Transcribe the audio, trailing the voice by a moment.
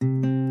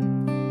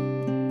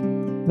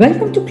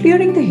Welcome to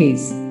Clearing the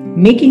Haze,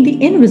 Making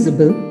the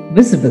Invisible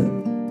Visible,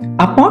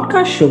 a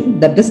podcast show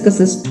that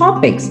discusses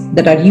topics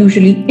that are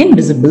usually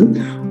invisible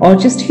or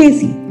just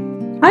hazy.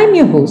 I'm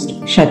your host,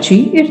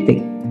 Shachi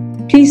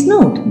Irte. Please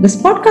note, this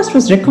podcast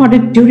was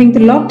recorded during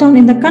the lockdown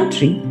in the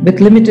country with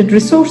limited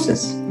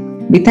resources.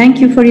 We thank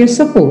you for your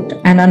support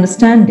and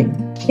understanding.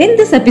 In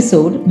this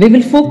episode, we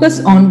will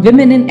focus on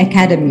women in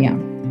academia.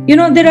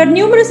 There are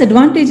numerous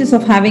advantages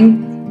of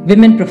having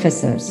women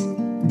professors.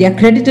 They are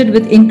credited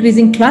with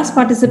increasing class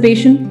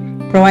participation,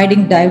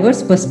 providing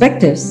diverse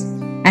perspectives,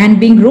 and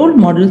being role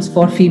models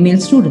for female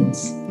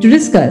students. To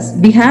discuss,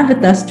 we have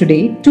with us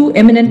today two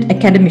eminent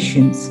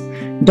academicians,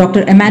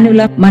 Dr.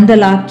 Emanuela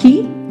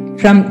Mandalaki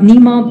from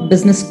Nima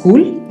Business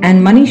School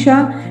and Manisha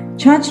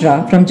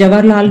Chachra from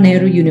Jawaharlal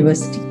Nehru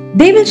University.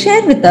 They will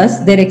share with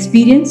us their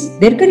experience,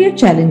 their career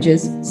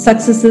challenges,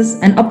 successes,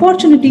 and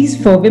opportunities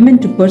for women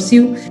to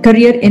pursue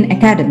career in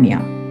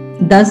academia,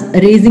 thus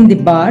raising the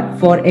bar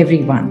for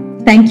everyone.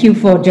 Thank you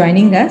for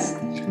joining us.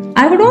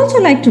 I would also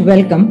like to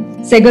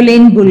welcome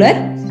Segolene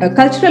Buller, a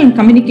Cultural and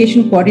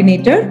Communication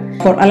Coordinator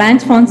for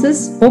Alliance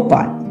Francaise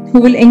Bhopal, who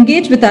will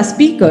engage with our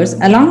speakers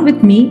along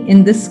with me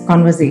in this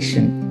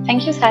conversation.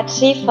 Thank you,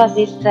 Sachi, for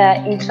this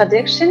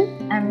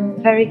introduction.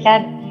 I'm very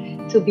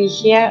glad to be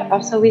here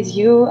also with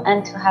you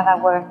and to have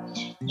our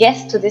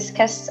guests to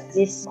discuss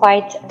this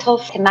quite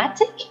tough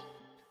thematic.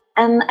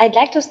 And I'd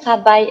like to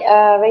start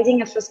by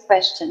raising a first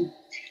question.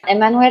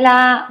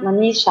 Emanuela,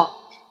 Manisha,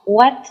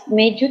 what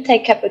made you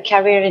take up a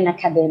career in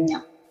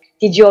academia?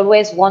 Did you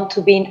always want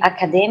to be in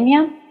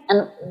academia?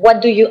 And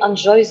what do you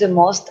enjoy the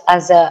most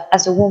as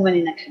a woman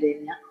in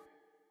academia?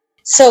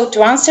 So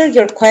to answer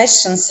your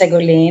question,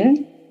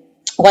 Segolene,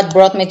 what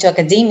brought me to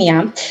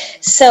academia?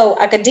 So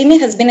academia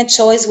has been a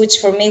choice which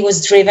for me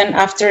was driven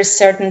after a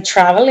certain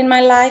travel in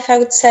my life, I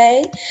would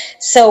say.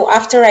 So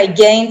after I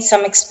gained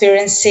some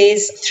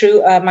experiences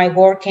through my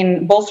work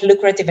in both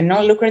lucrative and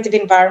non-lucrative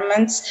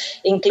environments,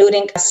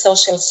 including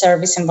social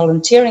service and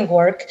volunteering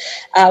work,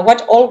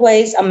 what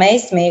always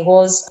amazed me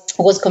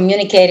was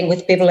communicating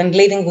with people and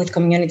living with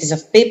communities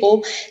of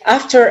people.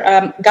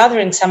 After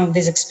gathering some of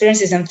these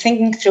experiences and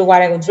thinking through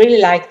what I would really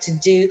like to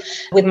do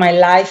with my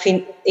life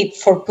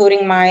for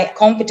putting my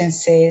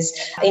competencies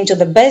into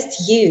the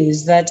best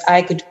use that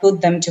I could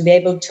put them to be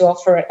able to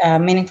offer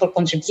meaningful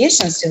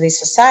contributions to this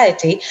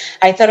society,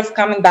 I thought of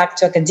coming back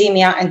to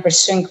academia and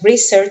pursuing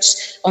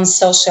research on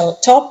social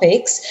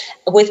topics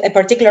with a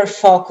particular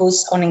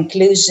focus on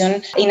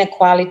inclusion,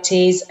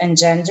 inequalities, and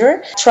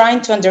gender,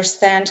 trying to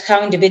understand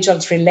how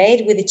individuals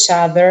relate with each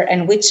other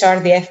and which are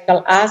the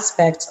ethical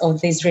aspects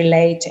of this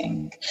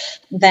relating.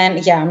 Then,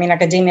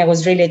 academia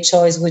was really a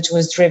choice which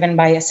was driven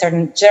by a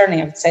certain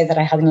journey, I would say, that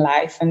I had in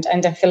life. And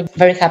I feel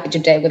very happy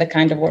today with the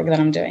kind of work that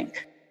I'm doing.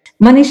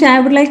 Manisha, I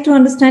would like to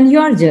understand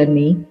your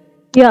journey.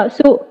 Yeah,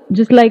 so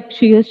just like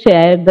she has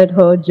shared that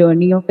her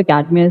journey of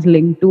academia is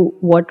linked to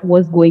what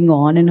was going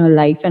on in her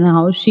life and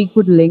how she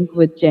could link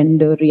with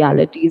gender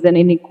realities and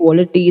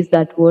inequalities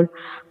that were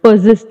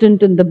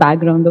persistent in the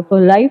background of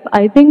her life.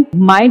 I think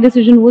my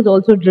decision was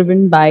also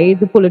driven by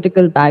the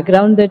political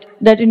background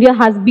that India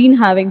has been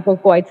having for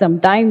quite some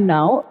time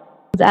now.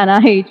 And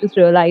I just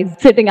realized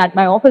sitting at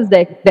my office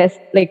desk,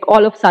 like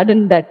all of a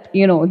sudden that,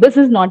 this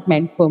is not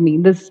meant for me.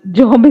 This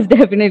job is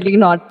definitely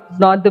not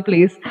the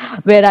place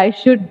where I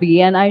should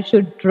be. And I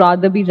should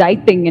rather be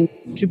writing and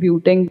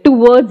contributing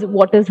towards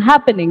what is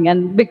happening.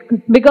 And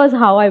because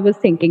how I was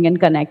thinking and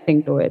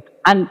connecting to it.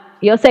 And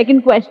your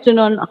second question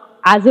on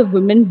as a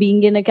woman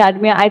being in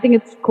academia, I think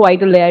it's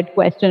quite a layered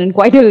question and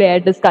quite a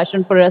layered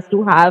discussion for us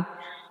to have.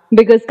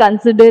 Because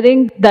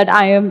considering that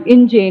I am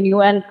in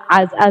JNU and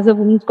as a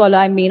woman scholar,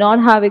 I may not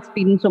have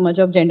experienced so much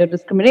of gender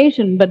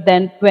discrimination. But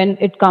then when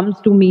it comes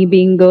to me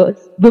being a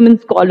women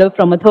scholar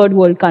from a third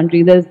world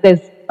country, there's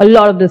a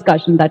lot of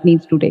discussion that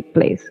needs to take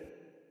place.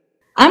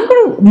 I'm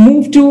going to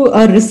move to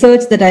a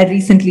research that I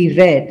recently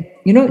read.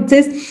 It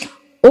says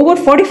over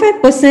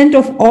 45%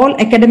 of all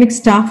academic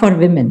staff are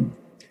women.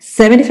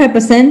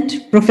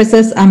 75%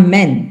 professors are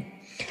men.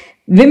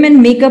 Women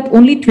make up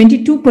only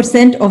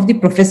 22% of the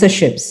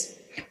professorships.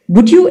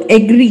 Would you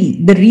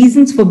agree the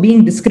reasons for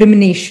being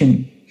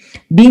discrimination,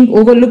 being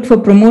overlooked for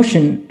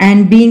promotion,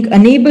 and being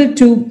unable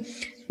to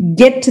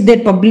get their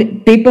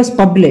papers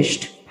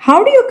published?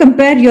 How do you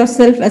compare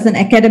yourself as an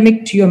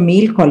academic to your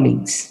male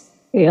colleagues?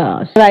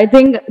 Yeah, I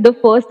think the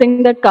first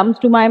thing that comes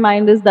to my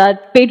mind is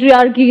that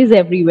patriarchy is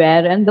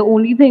everywhere. And the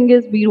only thing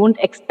is we don't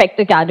expect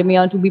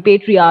academia to be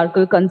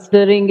patriarchal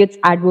considering its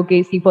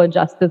advocacy for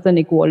justice and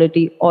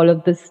equality all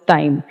of this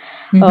time.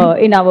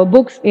 In our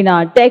books, in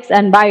our texts,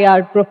 and by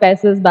our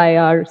professors, by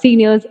our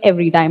seniors,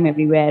 every time,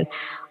 everywhere.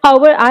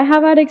 However, I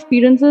have had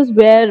experiences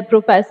where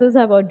professors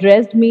have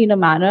addressed me in a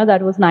manner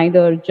that was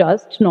neither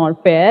just nor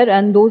fair,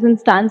 and those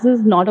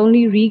instances not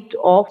only reeked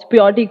of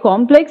superiority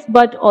complex,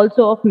 but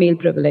also of male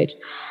privilege.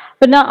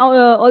 But now,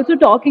 also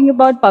talking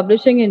about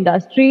publishing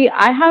industry,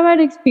 I have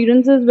had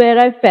experiences where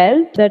I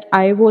felt that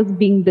I was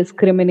being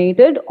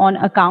discriminated on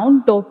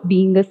account of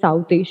being a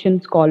South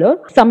Asian scholar,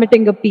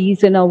 submitting a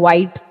piece in a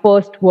white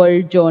first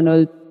world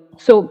journal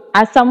So,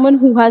 as someone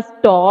who has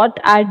taught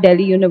at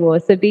Delhi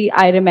University,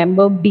 I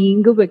remember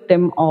being a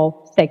victim of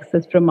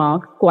sexist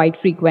remarks quite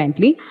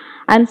frequently.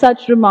 And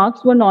such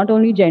remarks were not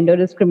only gender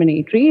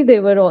discriminatory, they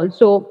were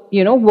also,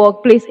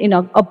 workplace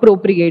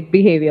inappropriate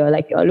behavior.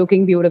 Like, you're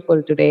looking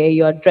beautiful today,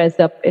 you're dressed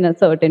up in a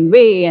certain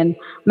way, and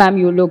ma'am,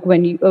 you look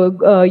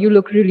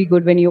really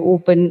good when you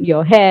open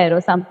your hair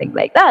or something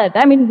like that.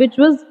 I mean, which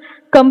was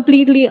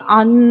completely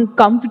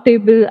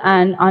uncomfortable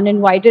and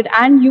uninvited,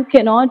 and you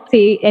cannot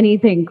say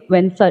anything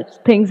when such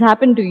things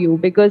happen to you,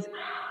 because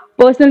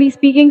personally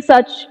speaking,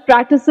 such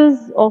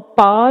practices of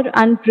power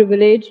and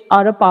privilege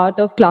are a part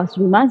of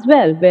classroom as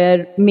well,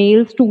 where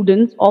male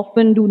students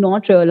often do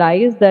not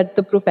realize that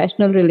the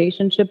professional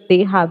relationship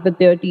they have with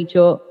their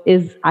teacher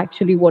is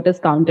actually what is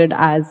counted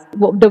as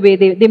the way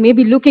they may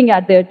be looking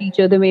at their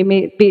teacher, they may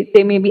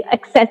be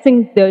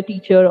accessing their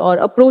teacher or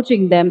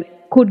approaching them,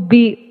 could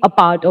be a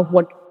part of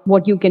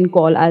what you can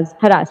call as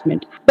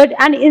harassment.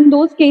 And in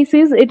those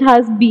cases, it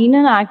has been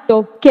an act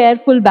of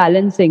careful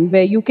balancing,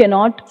 where you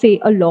cannot say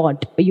a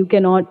lot,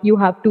 you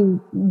have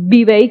to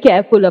be very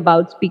careful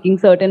about speaking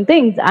certain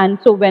things. And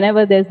so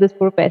whenever there's this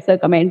professor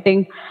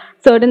commenting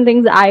certain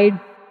things, I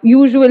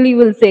usually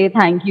will say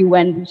thank you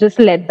and just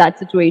let that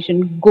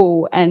situation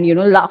go and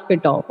laugh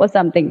it off or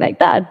something like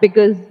that,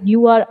 because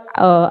you are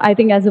I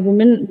think as a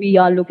woman, we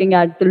are looking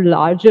at the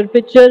larger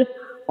picture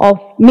of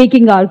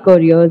making our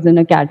careers in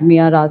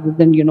academia, rather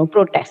than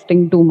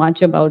protesting too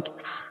much about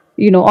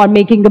or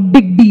making a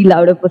big deal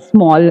out of a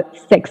small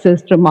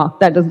sexist remark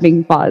that is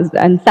being passed.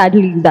 And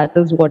sadly, that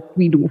is what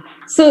we do.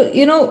 So,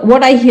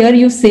 what I hear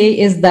you say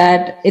is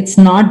that it's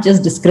not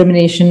just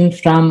discrimination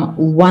from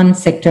one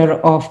sector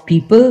of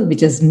people,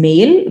 which is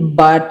male,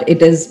 but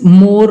it is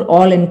more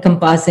all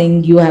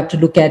encompassing. You have to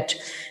look at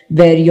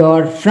where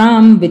you're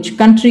from, which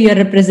country you're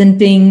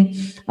representing,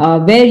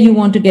 where you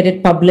want to get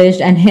it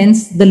published, and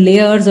hence the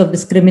layers of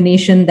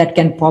discrimination that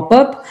can pop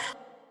up.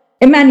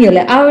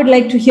 Emanuela, I would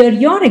like to hear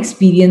your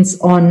experience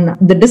on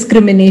the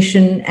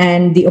discrimination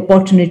and the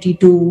opportunity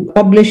to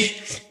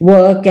publish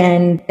work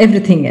and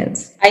everything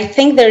else. I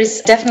think there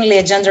is definitely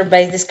a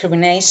gender-based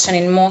discrimination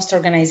in most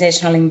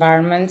organizational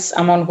environments,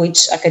 among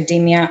which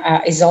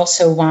academia is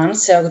also one.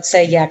 So I would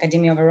say,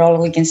 academia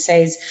overall, we can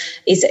say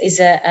is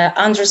a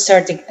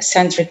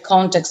androcentric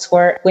context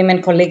where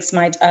women colleagues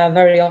might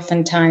very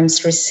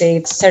oftentimes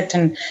receive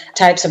certain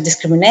types of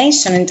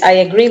discrimination. And I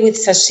agree with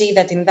Shashi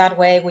that in that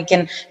way we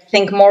can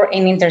think more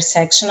in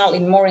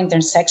more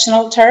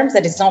intersectional terms,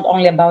 that it's not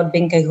only about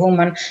being a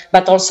woman,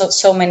 but also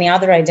so many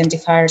other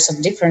identifiers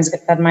of difference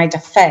that might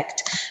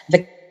affect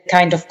the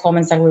kind of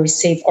comments that we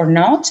receive or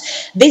not.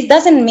 This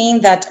doesn't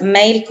mean that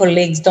male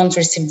colleagues don't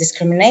receive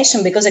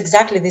discrimination, because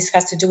exactly this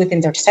has to do with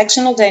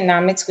intersectional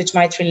dynamics, which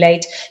might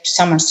relate to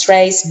someone's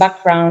race,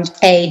 background,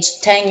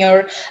 age,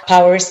 tenure,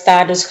 power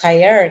status,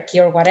 hierarchy,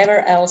 or whatever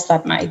else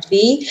that might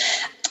be.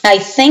 I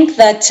think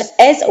that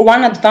as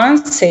one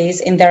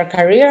advances in their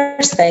career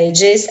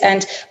stages,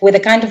 and with the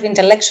kind of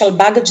intellectual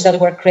baggage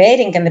that we're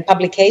creating and the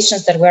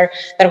publications that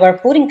we're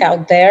putting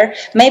out there,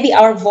 maybe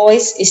our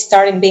voice is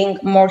starting being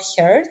more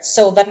heard.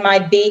 So that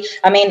might be,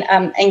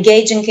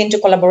 engaging into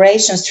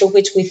collaborations through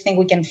which we think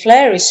we can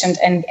flourish,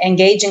 and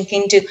engaging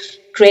into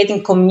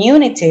creating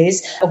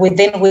communities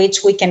within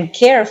which we can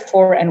care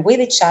for and with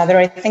each other,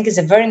 I think is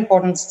a very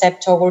important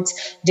step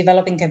towards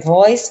developing a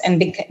voice and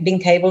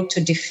being able to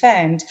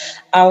defend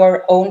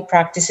our own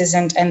practices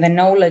and the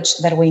knowledge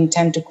that we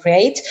intend to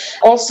create.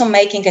 Also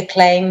making a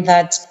claim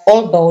that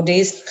all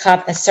bodies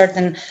have a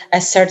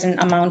certain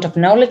amount of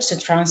knowledge to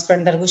transfer,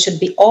 and that we should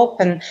be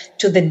open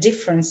to the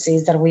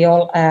differences that we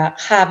all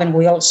have and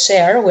we all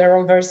share. We're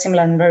all very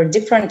similar and very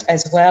different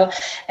as well.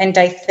 And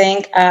I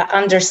think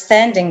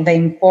understanding the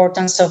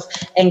importance of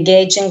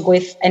engaging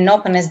with an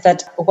openness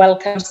that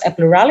welcomes a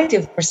plurality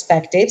of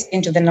perspectives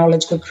into the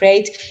knowledge we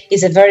create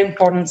is a very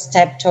important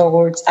step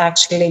towards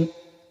actually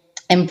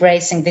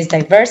embracing this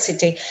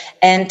diversity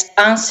and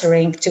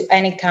answering to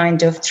any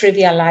kind of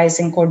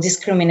trivializing or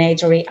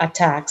discriminatory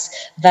attacks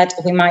that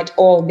we might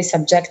all be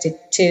subjected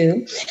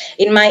to.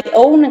 In my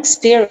own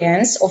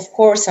experience, of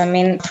course, from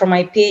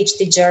my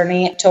PhD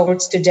journey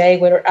towards today,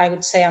 where I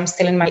would say I'm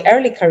still in my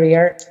early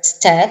career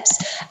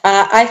steps,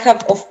 I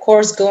have, of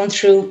course, gone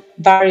through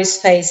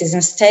various phases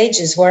and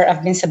stages where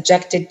I've been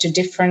subjected to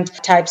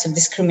different types of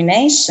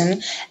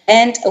discrimination.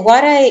 And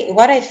what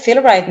I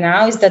feel right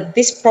now is that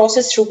this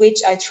process through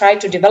which I try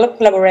to develop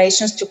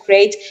collaborations to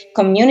create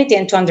community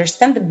and to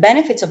understand the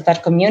benefits of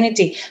that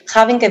community,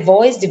 having a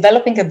voice,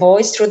 developing a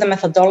voice through the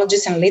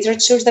methodologies and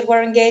literatures that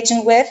we're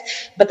engaging with,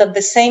 but at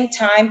the same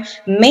time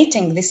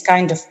meeting this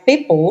kind of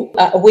people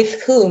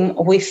with whom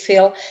we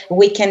feel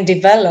we can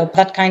develop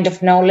that kind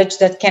of knowledge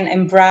that can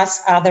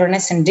embrace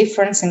otherness and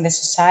difference in the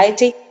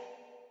society.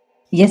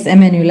 Yes,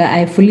 Emanuela,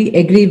 I fully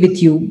agree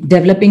with you.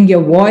 Developing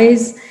your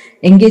voice,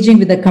 engaging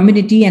with the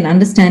community, and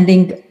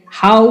understanding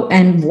how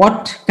and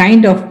what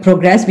kind of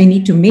progress we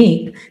need to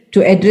make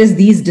to address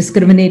these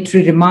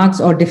discriminatory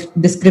remarks or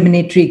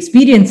discriminatory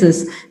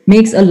experiences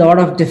makes a lot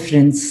of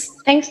difference.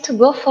 Thanks to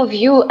both of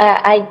you.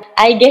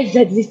 I guess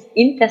that this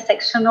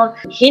intersectional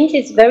hint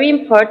is very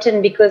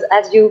important because,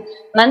 as you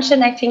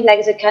mentioned, I think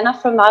like the kind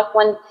of remark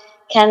one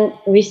can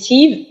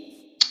receive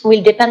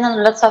will depend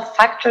on lots of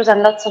factors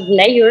and lots of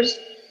layers.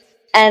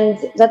 And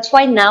that's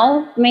why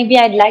now maybe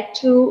I'd like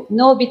to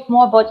know a bit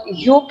more about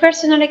your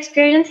personal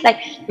experience. Like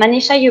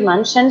Manisha, you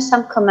mentioned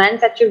some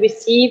comments that you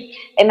received,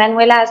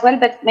 Emanuela as well,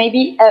 but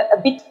maybe a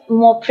bit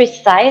more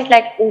precise,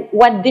 like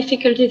what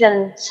difficulties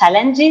and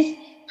challenges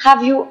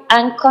have you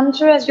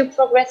encountered as you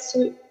progress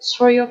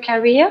through your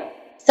career?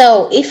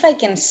 So if I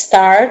can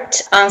start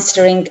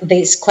answering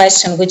this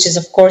question, which is,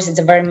 of course, it's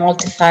a very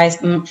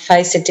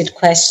multifaceted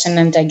question,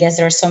 and I guess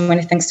there are so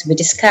many things to be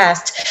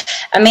discussed.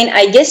 I mean,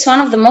 I guess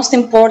one of the most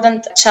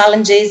important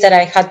challenges that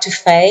I had to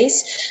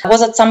face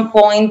was at some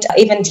point,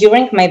 even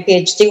during my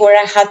PhD, where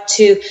I had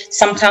to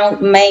somehow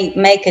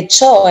make a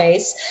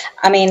choice.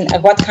 I mean,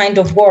 what kind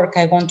of work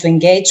I want to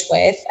engage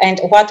with and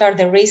what are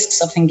the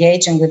risks of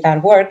engaging with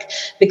that work,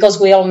 because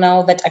we all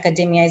know that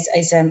academia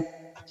is a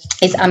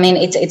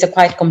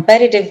quite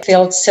competitive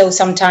field. So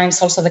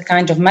sometimes also the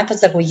kind of methods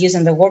that we use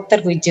and the work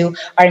that we do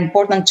are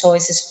important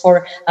choices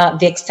for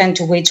the extent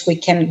to which we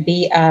can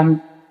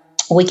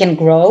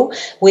grow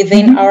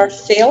within our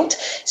field.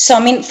 So, I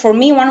mean, for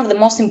me, one of the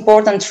most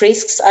important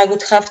risks I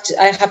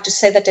have to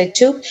say that I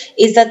took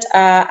is that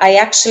I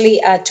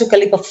actually took a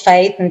leap of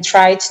faith and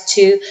tried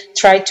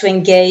to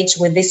engage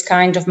with this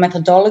kind of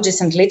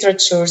methodologies and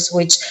literatures,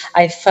 which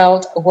I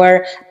felt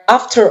were,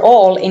 after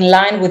all, in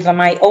line with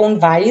my own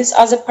values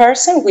as a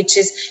person, which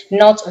is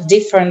not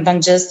different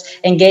than just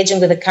engaging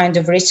with a kind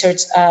of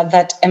research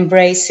that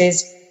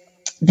embraces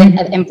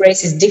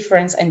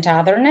difference and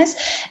otherness.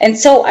 And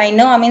so I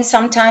know, I mean,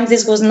 sometimes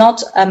this was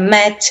not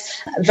met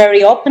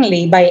very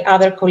openly by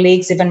other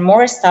colleagues, even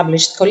more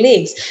established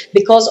colleagues,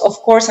 because, of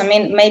course, I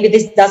mean, maybe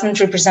this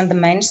doesn't represent the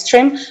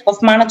mainstream of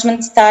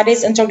management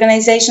studies and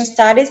organization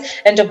studies.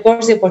 And of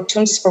course, the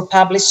opportunities for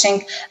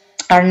publishing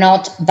are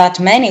not that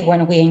many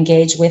when we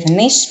engage with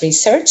niche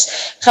research.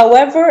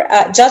 However,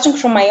 judging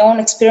from my own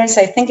experience,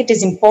 I think it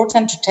is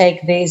important to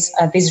take these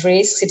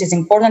risks. It is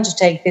important to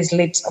take these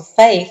leaps of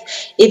faith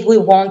if we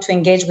want to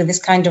engage with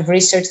this kind of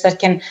research that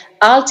can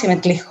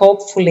ultimately,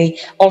 hopefully,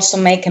 also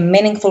make a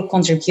meaningful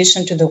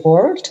contribution to the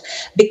world.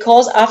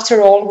 Because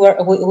after all,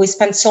 we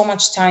spend so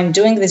much time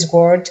doing this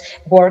work.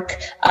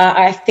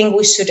 I think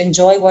we should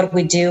enjoy what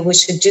we do. We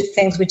should do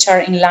things which are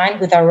in line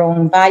with our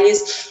own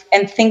values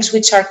and things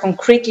which are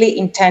concretely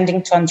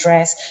intending to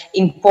address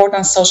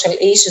important social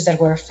issues that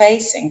we're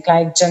facing,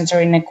 like gender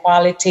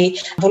inequality,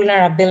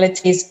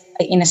 vulnerabilities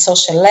in a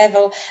social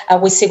level.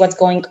 We see what's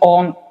going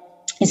on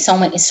in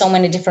so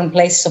many different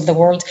places of the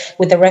world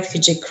with the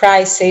refugee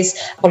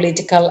crisis,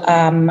 political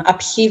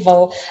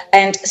upheaval.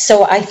 And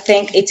so I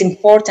think it's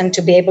important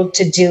to be able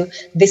to do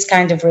this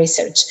kind of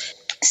research.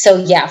 So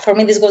yeah, for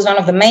me, this was one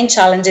of the main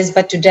challenges,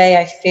 but today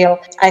I feel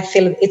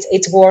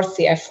it's worth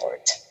the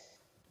effort.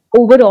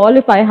 Overall,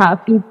 if I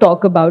have to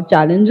talk about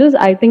challenges,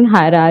 I think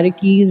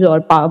hierarchies or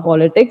power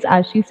politics,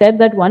 as she said,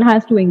 that one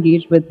has to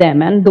engage with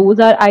them. And those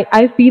are,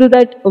 I feel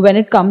that when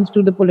it comes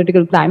to the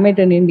political climate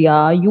in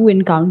India, you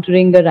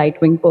encountering a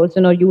right-wing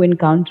person or you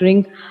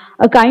encountering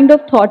a kind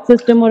of thought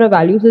system or a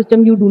value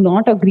system you do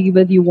not agree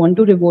with, you want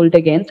to revolt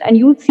against, and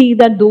you see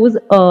that those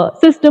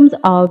systems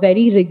are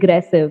very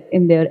regressive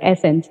in their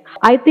essence.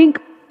 I think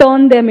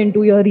turn them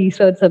into your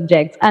research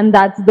subjects, and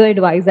that's the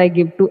advice I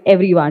give to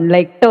everyone.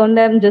 Like, turn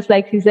them, just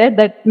like she said,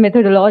 that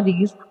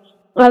methodologies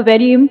are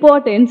very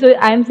important. So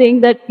I'm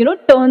saying that,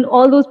 turn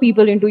all those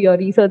people into your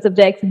research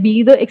subjects.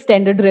 Be the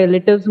extended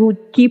relatives who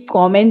keep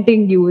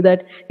commenting you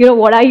that,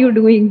 what are you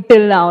doing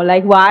till now?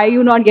 Like, why are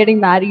you not getting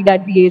married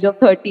at the age of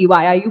 30?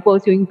 Why are you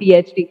pursuing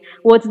PhD?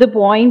 What's the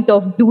point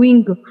of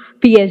doing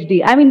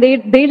PhD? I mean,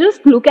 they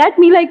just look at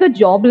me like a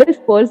jobless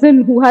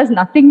person who has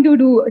nothing to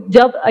do.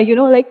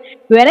 Like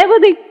whenever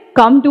they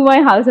come to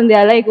my house and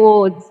they're like,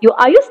 oh,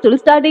 are you still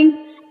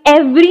studying?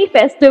 Every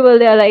festival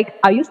they're like,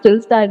 are you still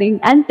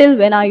studying? Until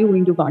when are you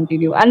going to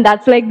continue? And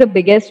that's like the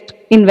biggest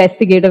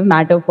investigative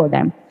matter for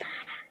them.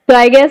 So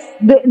I guess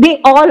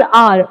they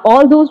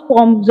all those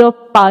forms of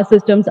power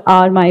systems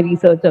are my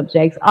research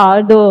subjects,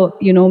 are the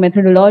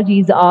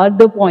methodologies, are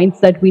the points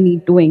that we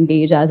need to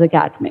engage as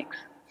academics.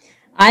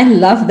 I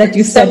love that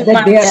you said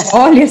that they are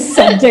all your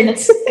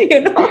subjects,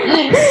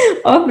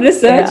 of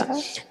research.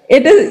 Yeah.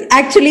 It is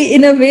actually,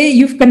 in a way,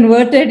 you've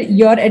converted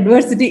your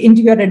adversity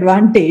into your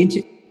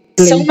advantage.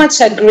 So much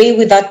agree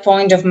with that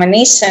point of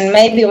Manisha. And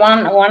maybe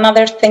one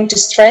other thing to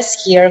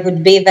stress here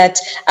would be that,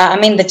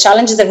 the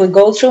challenges that we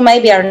go through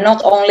maybe are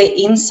not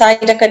only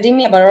inside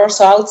academia, but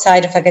also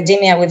outside of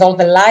academia, with all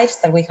the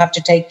lives that we have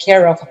to take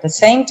care of at the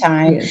same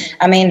time. Yes.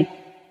 I mean,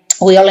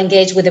 we all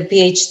engage with a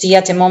PhD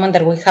at a moment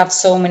that we have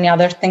so many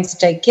other things to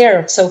take care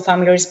of. So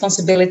family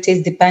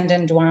responsibilities,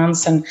 dependent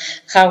ones, and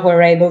how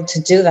we're able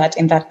to do that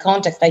in that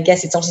context. I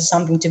guess it's also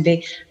something to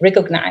be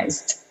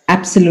recognized.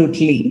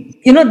 Absolutely.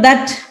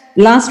 That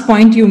last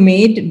point you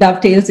made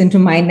dovetails into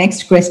my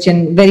next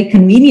question very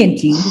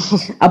conveniently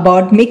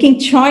about making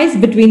choice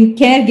between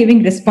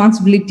caregiving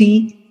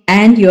responsibility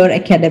and your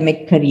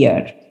academic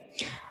career.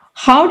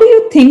 How do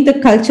you think the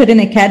culture in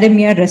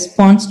academia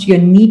responds to your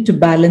need to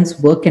balance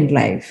work and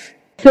life?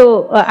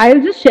 So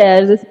I'll just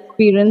share this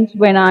experience.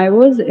 When I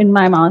was in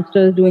my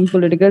master's doing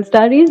political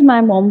studies, my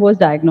mom was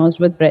diagnosed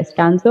with breast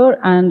cancer,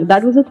 and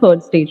that was a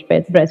third stage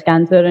breast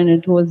cancer, and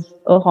it was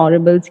a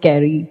horrible,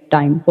 scary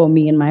time for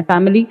me and my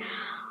family.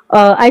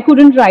 I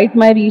couldn't write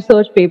my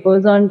research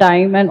papers on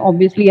time, and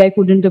obviously, I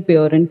couldn't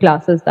appear in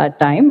classes that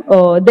time.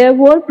 There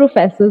were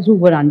professors who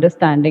were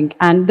understanding,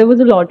 and there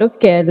was a lot of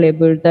care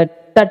labor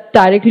that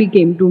directly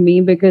came to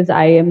me because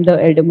I am the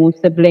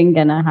eldermost sibling,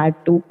 and I had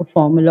to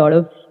perform a lot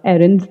of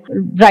errands,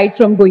 right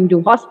from going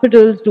to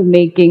hospitals to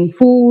making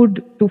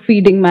food to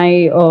feeding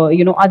my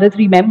other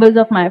three members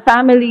of my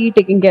family,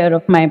 taking care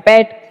of my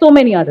pet, so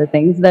many other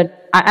things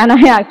and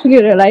I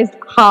actually realized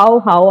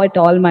how at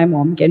all my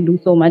mom can do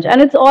so much,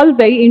 and it's all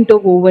very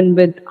interwoven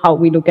with how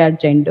we look at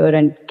gender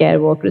and care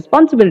work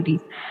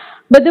responsibilities.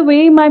 But the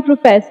way my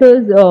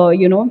professors,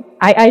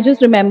 I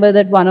just remember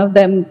that one of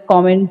them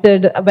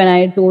commented when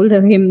I told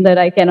him that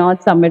I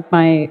cannot submit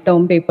my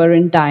term paper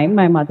in time.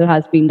 My mother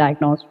has been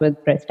diagnosed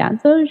with breast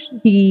cancer.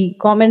 He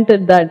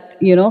commented that,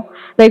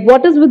 like,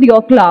 what is with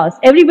your class?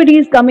 Everybody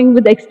is coming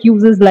with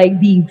excuses like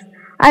these.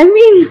 I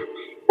mean,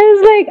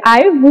 it's like,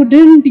 I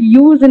wouldn't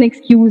use an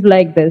excuse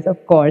like this,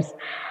 of course.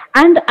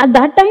 And at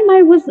that time,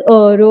 I was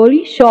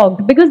really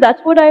shocked because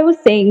that's what I was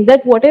saying,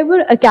 that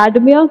whatever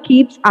academia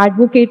keeps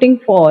advocating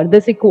for,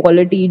 this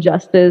equality,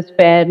 justice,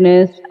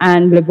 fairness,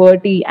 and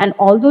liberty, and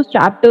all those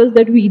chapters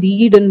that we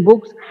read in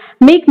books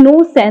make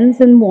no sense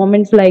in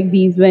moments like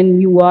these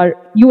when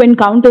you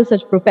encounter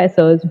such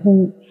professors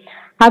who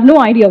have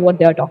no idea what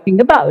they are talking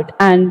about.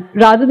 And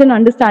rather than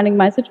understanding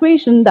my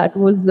situation, that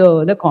was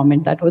the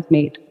comment that was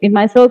made. In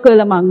my circle,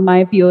 among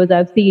my peers,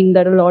 I've seen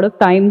that a lot of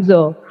times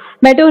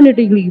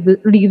maternity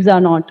leaves are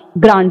not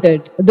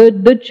granted.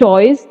 The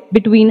choice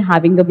between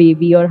having a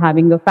baby or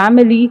having a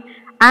family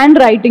and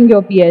writing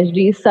your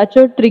PhD is such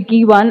a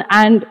tricky one.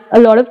 And a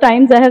lot of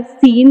times I have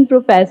seen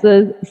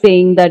professors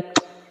saying that,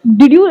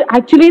 did you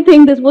actually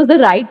think this was the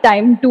right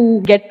time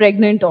to get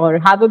pregnant or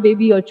have a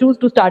baby or choose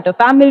to start a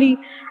family?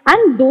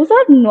 And those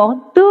are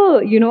not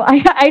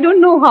I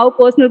don't know how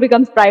personal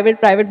becomes private,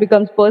 private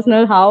becomes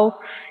personal, how,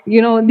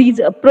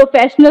 these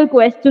professional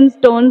questions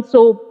turn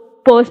so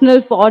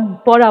personal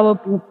for our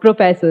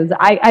professors.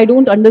 I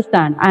don't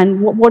understand.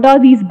 And what are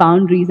these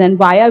boundaries, and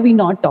why are we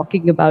not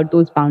talking about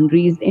those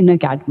boundaries in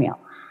academia?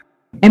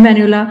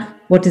 Emanuela,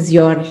 what is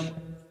your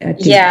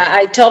Yeah,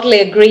 I totally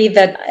agree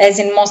that, as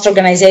in most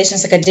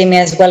organizations,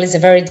 academia as well is a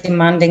very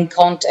demanding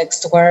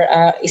context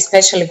where,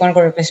 especially when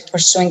we're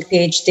pursuing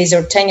PhDs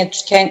or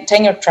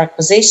tenure track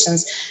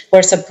positions,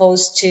 we're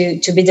supposed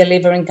to be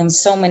delivering on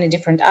so many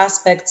different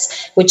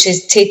aspects, which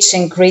is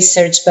teaching,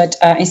 research, but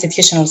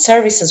institutional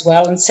service as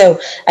well. And so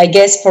I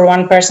guess for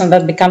one person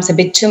that becomes a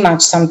bit too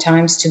much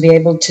sometimes to be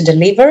able to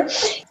deliver.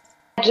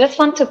 I just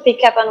want to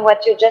pick up on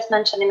what you just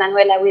mentioned,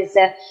 Emanuela, with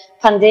the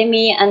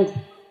pandemic and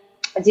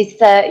this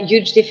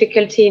huge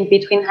difficulty in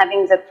between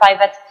having the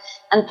private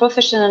and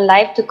professional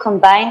life to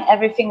combine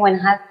everything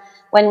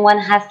when one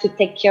has to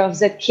take care of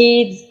the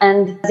kids.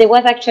 And there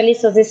was actually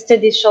this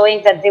study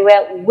showing that there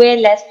were way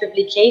less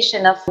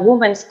publication of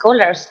women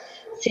scholars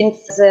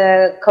since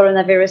the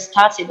coronavirus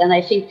started. And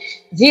I think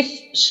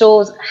this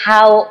shows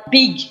how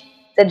big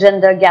the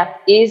gender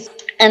gap is.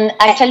 And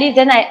actually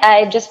then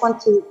I just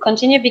want to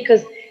continue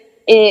because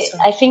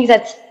I think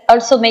that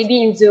also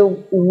maybe in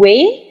the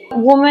way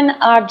women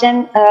are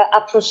then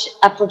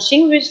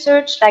approaching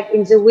research, like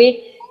in the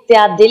way they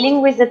are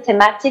dealing with the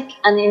thematic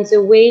and in the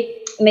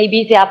way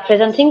maybe they are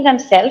presenting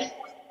themselves.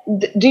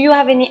 Do you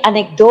have any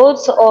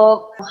anecdotes,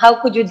 or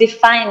how could you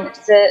define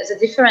the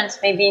difference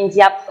maybe in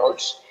the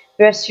approach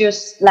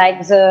versus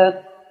like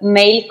the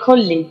male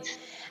colleagues?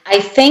 I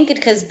think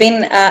it has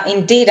been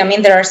indeed,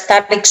 there are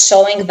statistics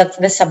showing that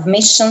the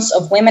submissions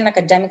of women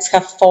academics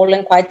have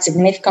fallen quite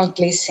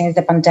significantly since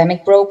the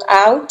pandemic broke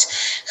out.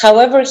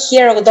 However,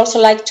 here I would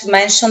also like to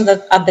mention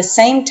that at the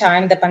same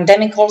time, the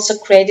pandemic also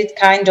created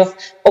kind of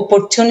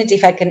opportunity,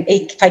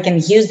 if I can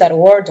use that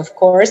word, of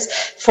course,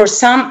 for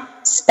some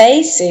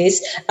spaces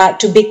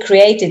to be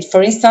created.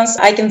 For instance,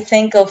 I can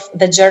think of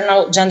the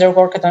journal Gender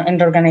Work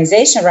and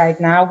Organization right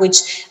now,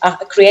 which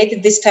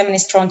created this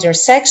feminist frontier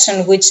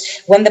section,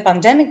 which when the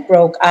pandemic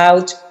broke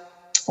out,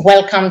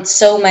 welcomed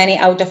so many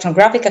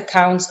autoethnographic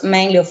accounts,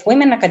 mainly of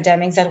women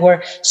academics that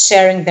were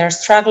sharing their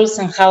struggles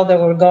and how they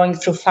were going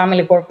through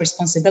family work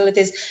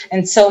responsibilities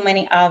and so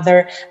many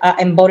other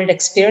embodied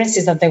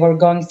experiences that they were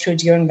going through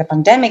during the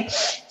pandemic.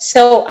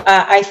 So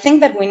I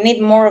think that we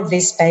need more of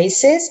these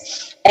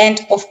spaces.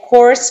 And of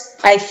course,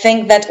 I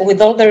think that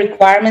with all the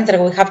requirements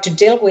that we have to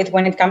deal with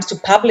when it comes to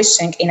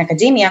publishing in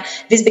academia,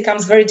 this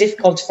becomes very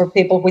difficult for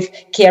people with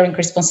caring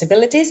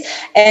responsibilities.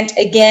 And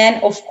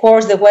again, of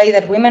course, the way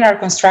that women are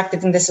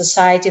constructed in the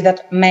society,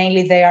 that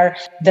mainly they are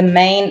the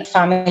main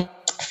family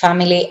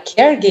family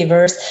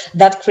caregivers,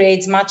 that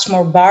creates much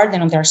more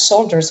burden on their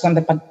shoulders when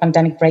the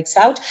pandemic breaks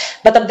out.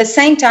 But at the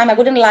same time, I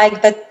wouldn't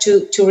like that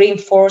to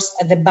reinforce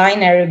the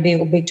binary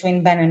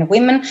between men and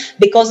women,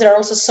 because there are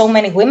also so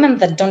many women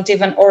that don't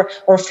even,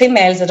 or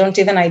females that don't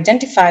even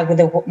identify with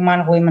the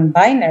man-woman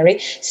binary.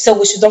 So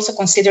we should also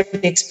consider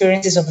the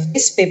experiences of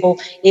these people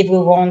if we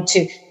want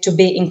to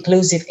be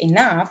inclusive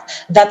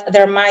enough. That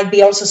there might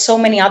be also so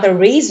many other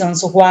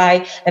reasons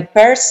why a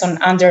person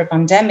under a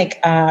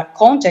pandemic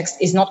context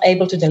is not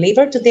able to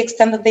deliver to the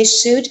extent that they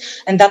should,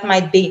 and that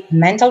might be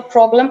mental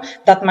problem.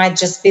 That might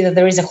just be that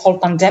there is a whole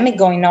pandemic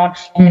going on,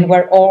 and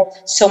we're all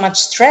so much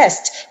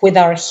stressed with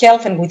our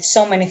health and with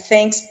so many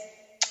things.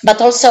 But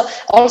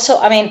also,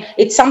 I mean,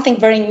 it's something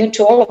very new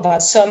to all of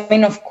us. So, I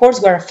mean, of course,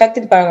 we're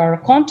affected by our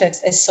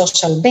context as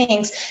social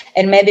beings,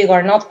 and maybe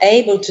we're not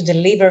able to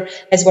deliver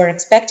as we're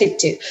expected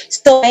to.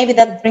 So maybe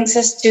that brings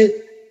us to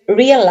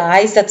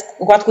realize that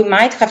what we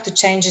might have to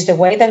change is the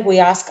way that we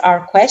ask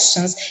our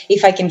questions.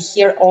 If I can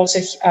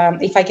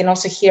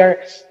also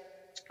hear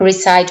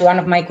recite one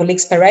of my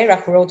colleagues, Pereira,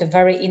 who wrote a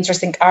very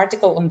interesting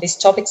article on these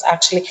topics,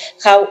 actually,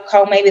 how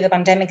maybe the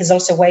pandemic is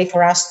also a way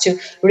for us to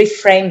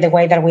reframe the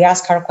way that we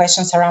ask our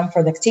questions around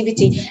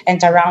productivity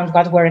and around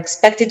what we're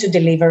expected to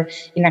deliver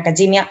in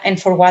academia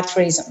and for what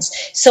reasons.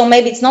 So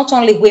maybe it's not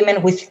only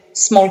women with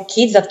small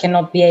kids that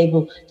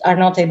are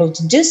not able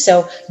to do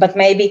so, but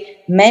maybe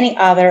many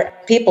other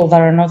people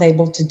that are not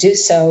able to do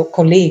so,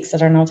 colleagues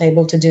that are not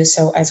able to do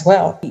so as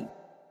well.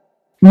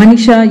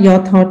 Manisha, your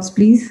thoughts,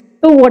 please.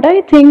 So what I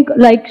think,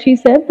 like she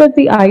said, that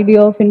the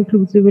idea of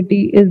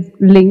inclusivity is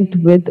linked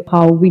with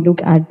how we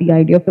look at the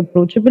idea of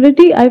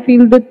approachability. I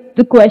feel that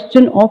the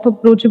question of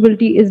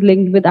approachability is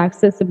linked with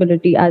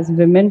accessibility as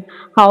women,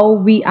 how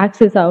we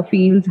access our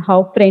fields,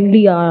 how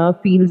friendly are our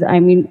fields.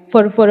 I mean,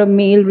 for a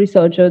male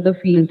researcher, the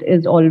field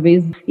is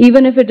always,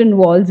 even if it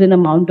involves an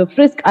amount of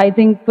risk, I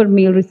think for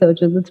male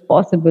researchers, it's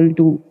possible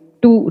to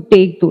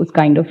take those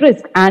kind of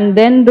risks. And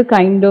then the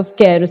kind of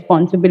care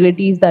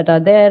responsibilities that are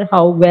there,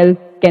 how well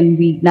can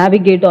we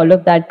navigate all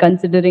of that,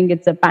 considering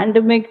it's a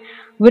pandemic,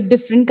 with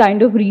different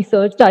kind of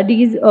research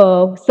studies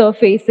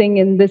surfacing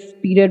in this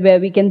period where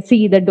we can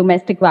see that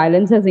domestic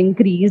violence has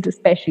increased,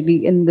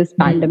 especially in this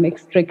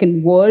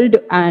pandemic-stricken world,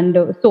 and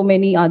so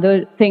many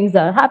other things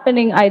are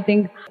happening. I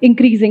think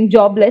increasing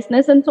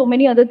joblessness and so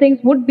many other things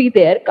would be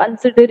there,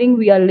 considering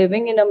we are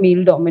living in a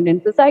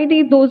male-dominant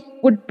society. Those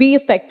would be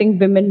affecting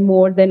women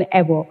more than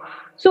ever.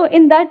 So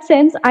in that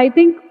sense, I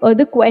think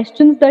the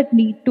questions that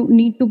need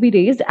to be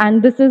raised,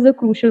 and this is a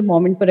crucial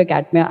moment for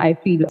academia, I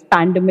feel.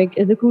 Pandemic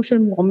is a crucial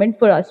moment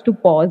for us to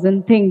pause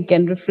and think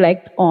and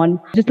reflect on,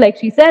 just like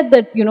she said,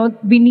 that, you know,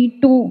 we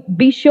need to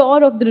be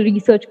sure of the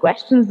research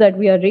questions that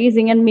we are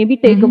raising, and maybe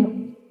take a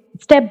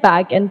step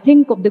back and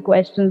think of the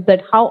questions,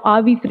 that how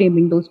are we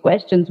framing those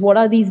questions? What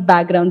are these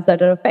backgrounds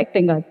that are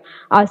affecting us?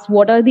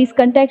 What are these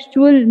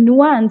contextual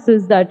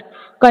nuances that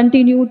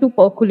continue to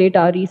percolate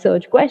our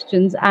research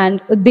questions?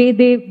 And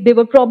they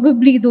were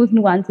probably, those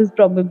nuances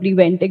probably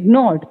went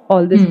ignored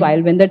all this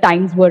while when the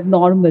times were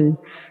normal.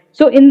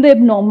 So in the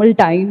abnormal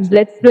times,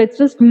 let's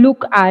just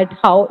look at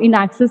how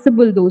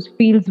inaccessible those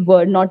fields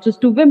were, not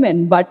just to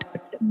women, but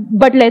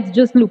let's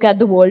just look at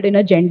the world in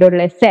a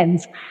genderless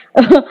sense,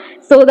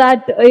 so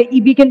that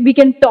we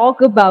can talk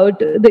about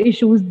the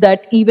issues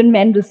that even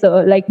men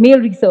research, like male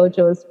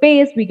researchers,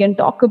 face. We can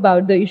talk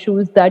about the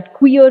issues that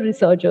queer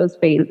researchers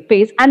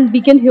face, and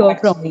we can hear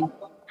from.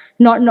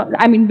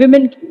 I mean,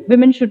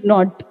 women should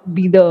not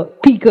be the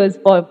speakers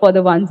for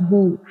the ones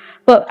who.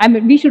 I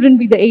mean, we shouldn't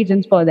be the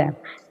agents for them.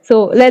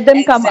 So let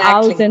them come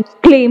out and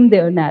claim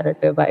their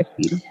narrative, I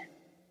feel.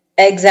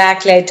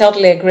 Exactly. I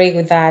totally agree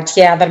with that.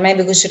 Yeah, but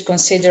maybe we should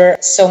consider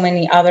so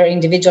many other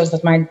individuals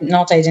that might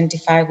not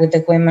identify with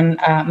the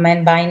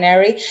men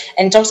binary.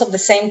 And also at the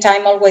same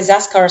time, always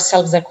ask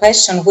ourselves the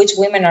question, which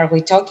women are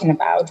we talking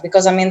about?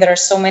 Because, I mean, there are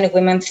so many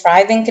women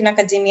thriving in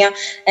academia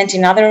and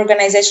in other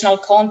organizational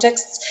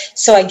contexts.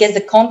 So I guess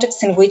the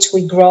context in which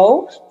we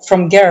grow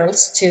from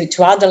girls to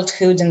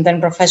adulthood and then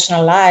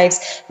professional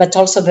lives, but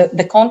also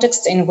the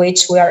context in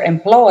which we are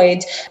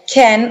employed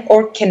can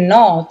or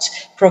cannot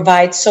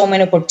provide so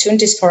many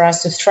opportunities for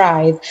us to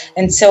thrive.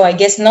 And so I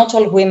guess not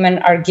all women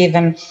are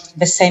given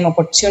the same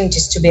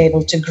opportunities to be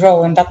able to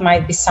grow. And that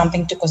might be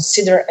something to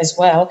consider as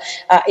well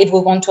if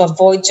we want to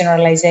avoid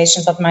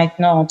generalizations that might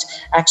not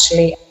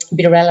actually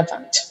be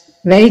relevant.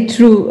 Very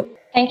true.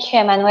 Thank you,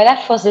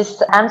 Emanuela, for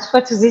this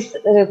answer to this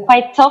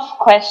quite tough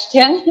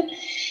question.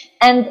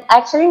 And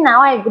actually now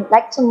I would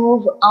like to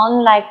move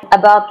on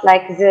about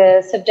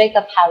the subject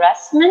of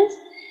harassment,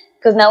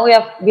 because now we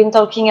have been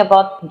talking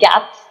about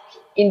gaps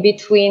in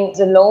between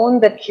the loan,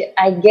 but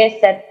I guess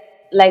that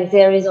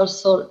there is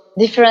also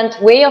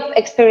different way of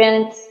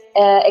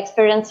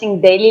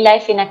experiencing daily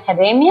life in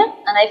academia.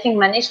 And I think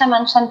Manisha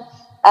mentioned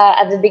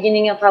at the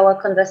beginning of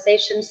our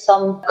conversation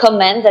some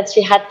comments that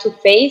she had to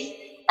face.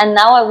 And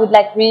now I would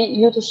like really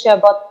you to share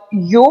about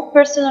your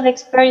personal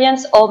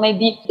experience, or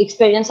maybe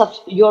experience of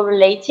your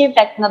relative,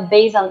 like not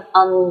based on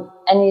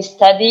any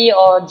study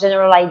or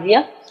general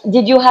idea.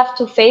 Did you have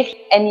to face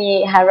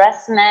any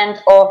harassment,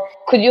 or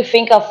could you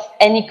think of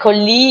any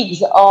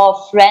colleagues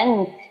or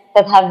friends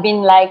that have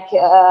been like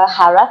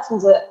harassed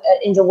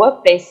in the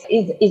workplace?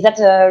 Is that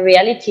a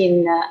reality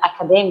in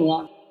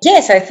academia?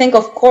 Yes, I think,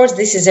 of course,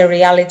 this is a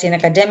reality in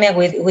academia.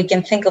 We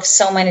can think of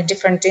so many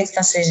different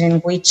instances in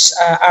which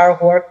our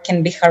work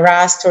can be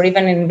harassed, or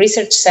even in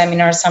research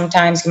seminars,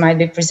 sometimes you might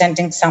be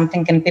presenting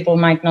something and people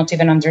might not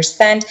even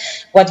understand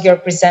what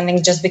you're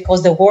presenting just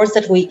because the words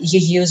that you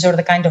use, or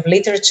the kind of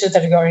literature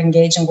that you're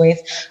engaging with,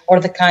 or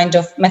the kind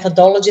of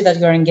methodology that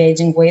you're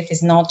engaging with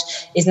is not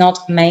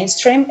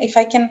mainstream, if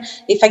I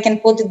can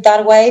put it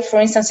that way.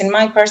 For instance, in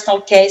my personal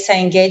case, I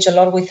engage a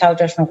lot with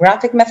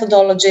autoethnographic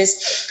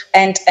methodologies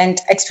and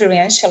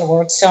experiential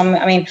work. So,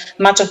 I mean,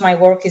 much of my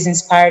work is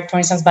inspired, for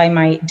instance, by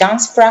my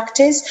dance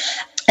practice.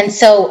 And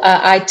so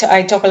I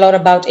talk a lot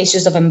about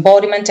issues of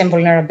embodiment and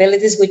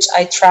vulnerabilities, which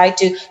I try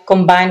to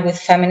combine with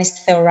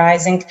feminist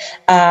theorizing,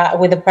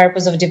 with the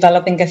purpose of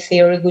developing a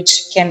theory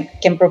which can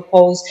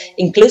propose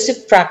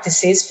inclusive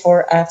practices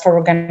for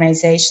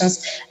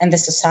organizations and the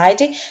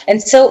society.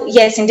 And so,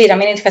 yes, indeed, I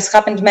mean, it has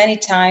happened many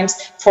times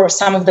for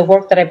some of the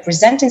work that I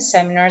present in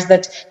seminars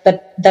that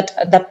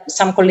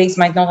some colleagues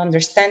might not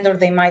understand, or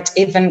they might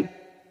even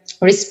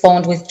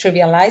respond with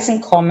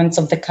trivializing comments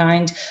of the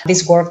kind,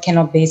 this work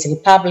cannot be easily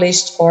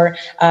published, or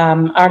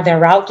are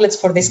there outlets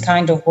for this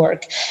kind of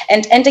work?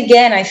 And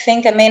again, I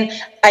think if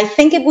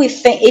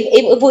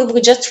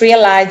we just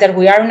realize that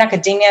we are in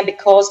academia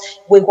because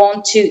we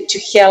want to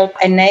help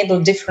enable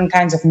different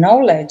kinds of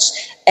knowledge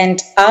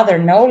and other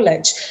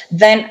knowledge,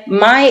 then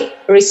my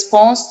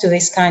response to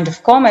this kind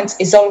of comments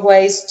is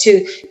always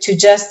to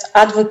just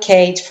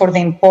advocate for the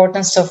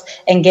importance of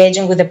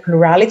engaging with a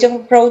plurality of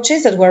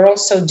approaches, that we're all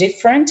so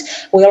different.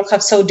 We all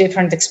have so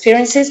different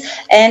experiences.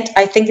 And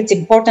I think it's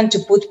important to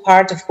put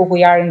part of who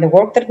we are in the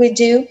work that we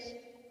do.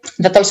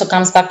 That also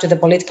comes back to the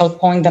political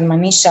point that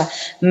Manisha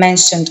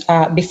mentioned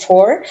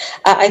before.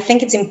 I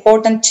think it's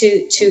important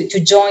to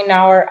join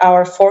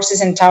our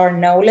forces and our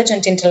knowledge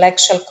and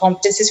intellectual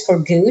competencies for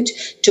good,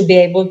 to be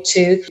able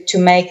to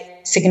make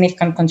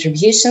significant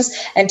contributions.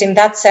 And in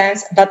that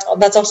sense,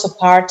 that's also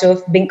part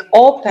of being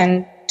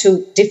open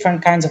to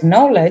different kinds of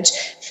knowledge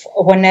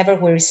whenever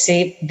we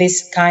receive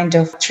this kind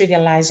of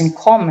trivializing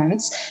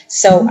comments.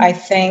 So I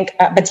think,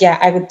 but yeah,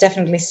 I would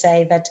definitely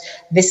say that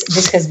this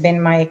has been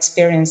my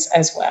experience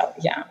as well.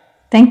 Yeah.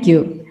 Thank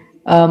you.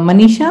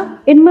 Manisha?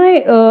 In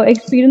my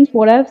experience,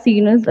 what I've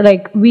seen is,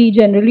 like, we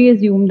generally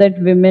assume that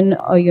women,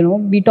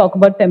 we talk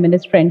about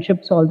feminist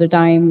friendships all the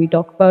time. We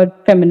talk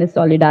about feminist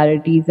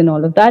solidarities and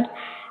all of that.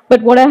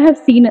 But what I have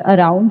seen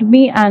around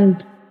me,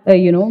 and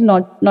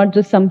not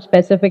just some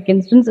specific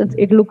instance,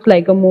 it looks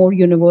like a more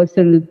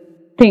universal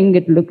thing.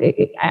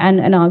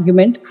 An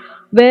argument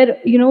where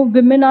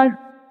women are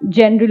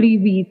generally,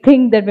 we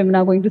think that women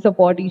are going to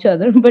support each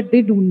other, but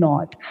they do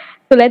not.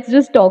 So let's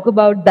just talk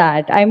about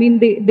that. I mean,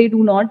 they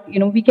do not,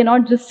 we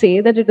cannot just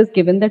say that it is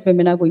given that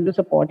women are going to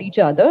support each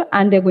other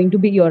and they're going to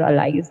be your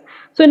allies.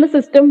 So in a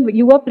system,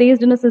 you are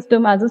placed in a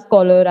system as a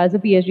scholar, as a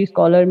PhD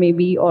scholar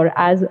maybe, or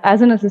as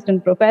an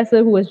assistant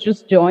professor who has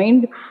just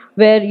joined,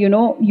 where,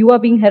 you are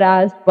being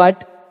harassed,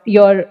 but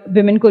your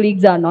women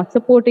colleagues are not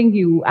supporting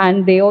you,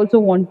 and they also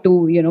want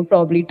to,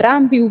 probably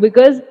tramp you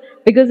because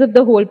of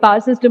the whole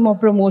power system of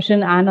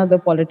promotion and other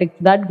politics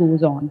that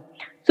goes on.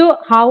 So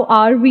how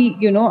are we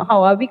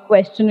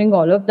questioning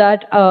all of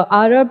that? Are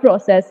our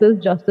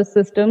processes, justice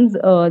systems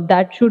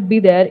that should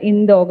be there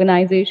in the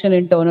organization,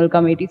 internal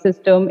committee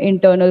system,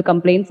 internal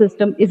complaint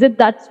system, is it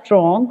that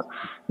strong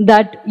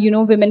that,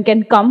 women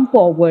can come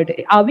forward?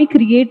 Are we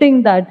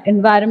creating that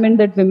environment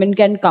that women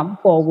can come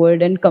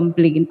forward and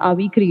complain? Are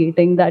we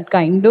creating that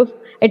kind of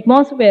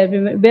atmosphere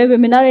where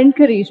women are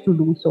encouraged to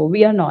do so?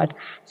 We are not.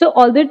 So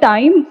all the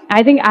time,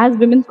 I think as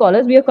women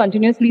scholars, we are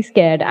continuously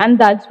scared. And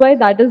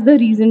that is the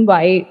reason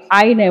why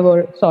I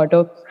never sort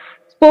of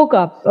spoke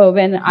up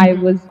when I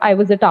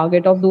was a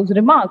target of those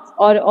remarks,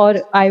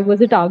 or I was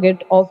a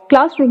target of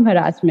classroom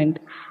harassment.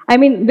 I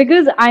mean,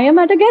 because I am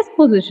at a guest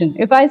position.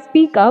 If I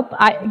speak up,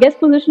 guest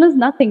position is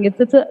nothing.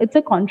 It's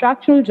a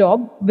contractual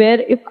job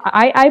where if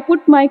I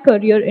put my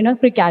career in a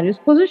precarious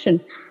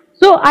position.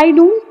 So I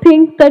don't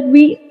think that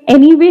we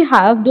anyway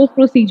have those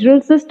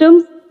procedural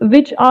systems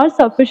which are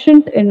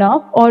sufficient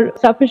enough, or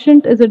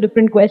sufficient is a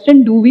different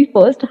question. Do we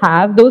first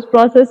have those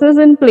processes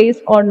in place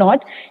or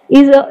not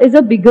is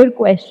a bigger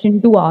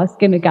question to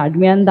ask in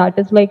academia, and that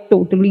is like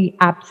totally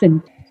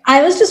absent.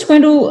 I was just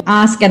going to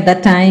ask at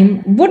that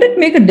time, would it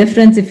make a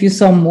difference if you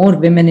saw more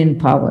women in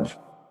power?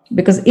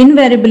 Because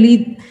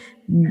invariably,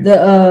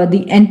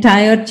 the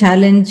entire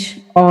challenge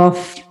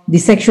of the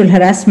sexual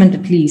harassment,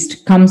 at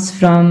least, comes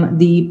from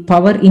the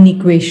power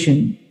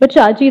inequation. But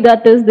Chachi,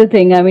 that is the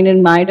thing. I mean,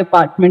 in my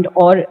department,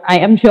 or I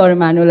am sure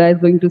Emanuela is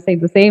going to say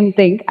the same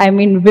thing. I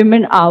mean,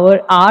 women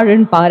are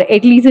in power,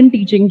 at least in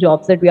teaching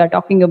jobs that we are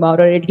talking about,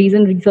 or at least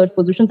in research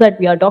positions that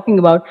we are talking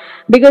about.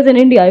 Because in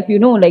India, if you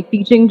know, like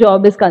teaching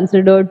job is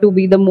considered to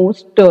be the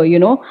most,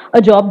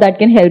 a job that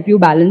can help you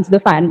balance the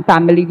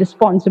family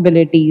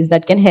responsibilities,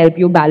 that can help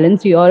you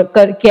balance your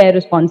care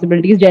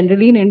responsibilities.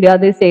 Generally, in India,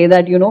 they say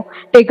that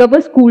take up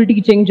a school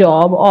teaching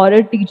job or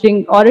a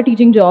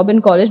teaching job in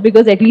college,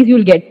 because at least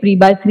you'll get 3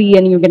 by 3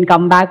 and you can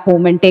come back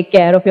home and take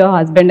care of your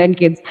husband and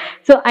kids.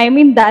 So I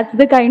mean, that's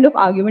the kind of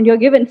argument you're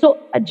given. So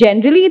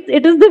generally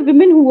it is the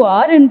women who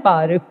are in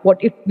power,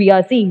 if we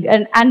are seeing,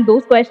 and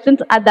those questions,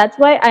 that's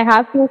why I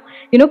have to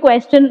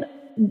question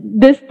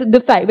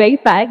very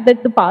fact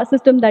that the power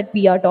system that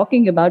we are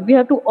talking about. We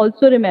have to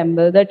also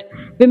remember that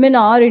women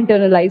are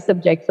internalized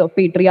subjects of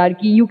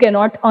patriarchy. You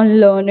cannot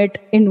unlearn it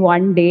in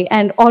one day,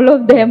 and all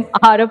of them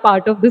are a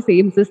part of the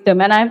same system.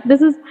 And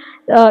this is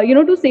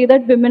to say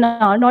that women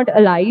are not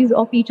allies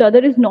of each other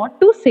is not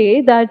to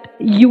say that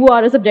you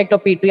are a subject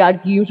of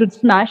patriarchy, you should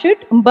smash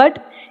it,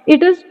 but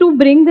it is to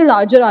bring the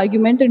larger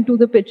argument into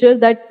the picture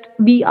that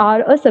we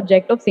are a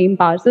subject of same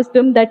power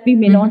system that we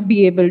may not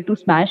be able to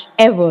smash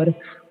ever.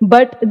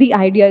 But the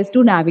idea is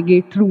to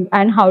navigate through.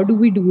 And how do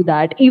we do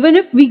that? Even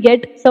if we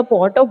get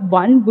support of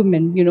one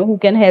woman, who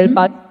can help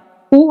us,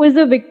 who is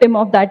a victim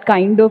of that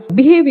kind of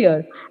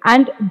behavior,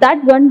 and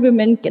that one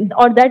woman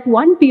or that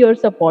one peer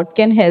support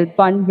can help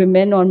one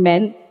woman or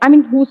men, I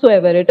mean,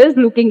 whosoever it is,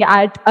 looking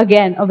at,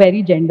 again, a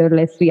very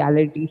genderless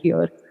reality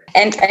here.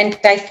 And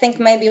I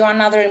think maybe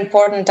one other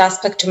important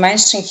aspect to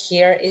mention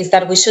here is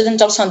that we shouldn't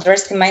also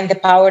underestimate the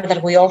power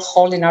that we all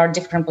hold in our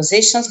different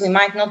positions. We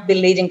might not be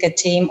leading a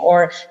team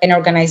or an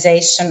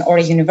organization or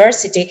a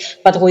university,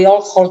 but we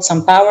all hold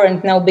some power,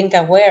 and now being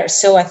aware.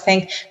 So I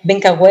think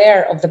being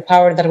aware of the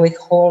power that we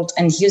hold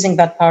and using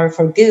that power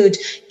for good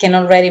can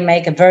already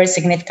make a very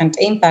significant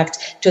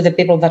impact to the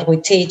people that we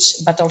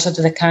teach, but also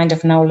to the kind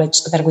of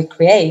knowledge that we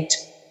create.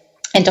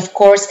 And of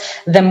course,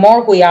 the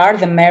more we are,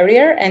 the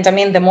merrier. And I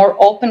mean, the more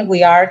open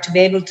we are to be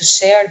able to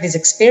share these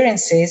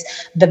experiences,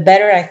 the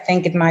better I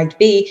think it might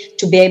be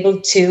to be able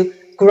to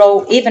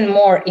grow even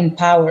more in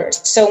power.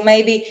 So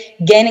maybe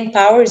gaining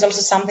power is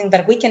also something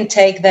that we can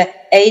take the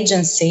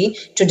agency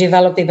to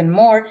develop even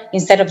more,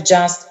 instead of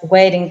just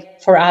waiting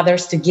for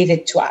others to give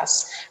it to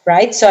us,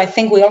 right? So I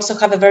think we also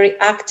have a very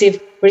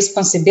active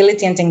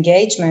responsibility and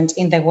engagement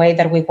in the way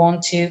that we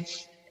want to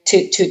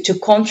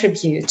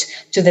contribute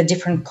to the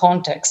different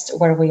context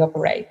where we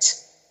operate.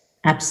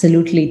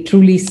 Absolutely,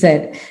 truly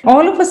said.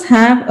 All of us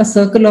have a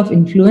circle of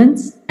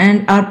influence,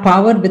 and our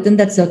power within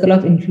that circle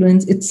of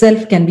influence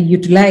itself can be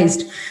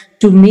utilized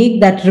to make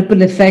that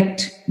ripple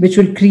effect, which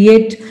will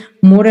create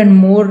more and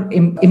more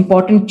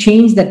important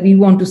change that we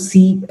want to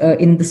see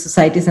in the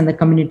societies and the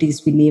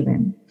communities we live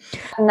in.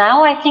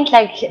 Now I think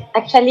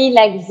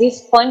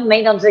this point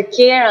made on the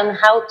care and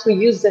how to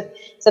use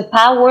the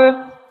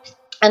power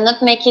and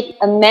not make it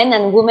a man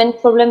and woman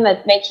problem,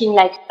 but making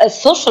like a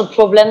social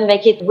problem,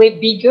 make it way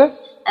bigger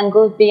and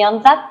go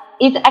beyond that.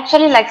 It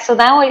actually so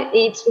now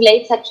it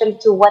relates actually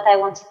to what I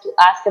wanted to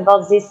ask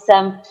about this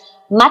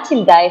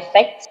Matilda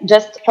effect.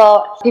 Just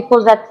for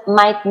people that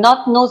might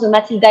not know, the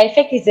Matilda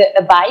effect is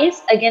a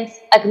bias against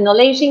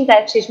acknowledging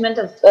the achievement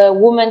of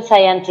women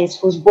scientists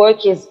whose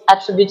work is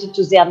attributed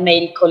to their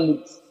male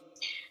colleagues.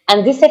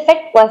 And this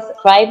effect was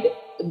described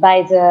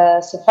by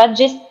the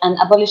suffragist and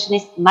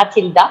abolitionist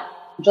Matilda,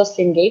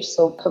 Jocelyn Gage,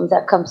 so from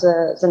that comes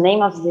the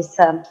name of this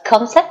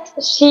concept.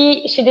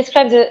 She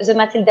described the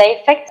Matilda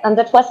effect, and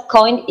that was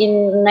coined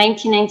in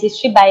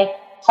 1993 by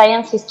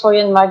science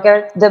historian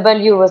Margaret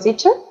W.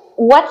 Rositer.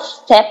 What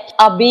steps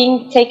are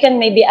being taken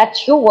maybe at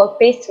your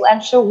workplace to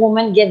ensure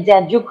women get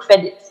their due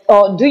credits?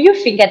 Or do you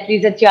think at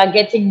least that you are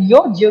getting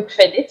your due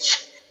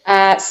credits?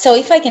 So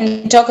if I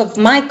can talk of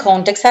my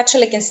context,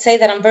 actually I can say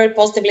that I'm very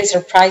positively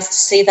surprised to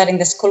see that in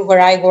the school where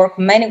I work,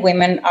 many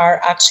women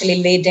are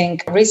actually leading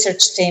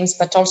research teams,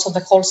 but also the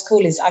whole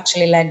school is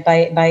actually led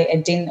by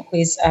a dean who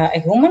is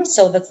a woman.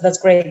 So that's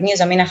great news.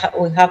 I mean,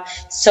 we have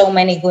so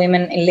many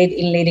women in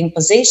leading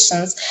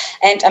positions.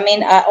 And I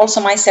mean,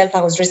 also myself,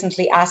 I was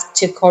recently asked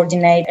to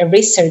coordinate a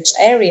research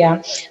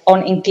area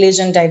on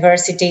inclusion,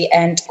 diversity,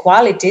 and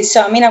quality.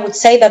 So I mean, I would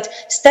say that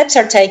steps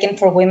are taken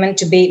for women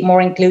to be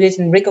more included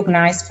and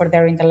recognized for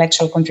their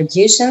intellectual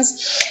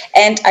contributions.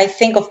 And I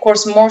think, of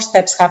course, more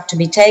steps have to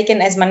be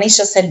taken. As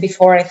Manisha said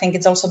before, I think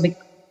it's also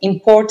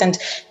important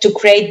to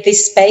create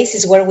these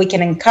spaces where we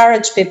can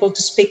encourage people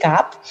to speak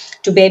up,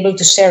 to be able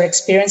to share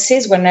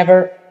experiences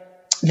whenever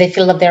they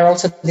feel that they're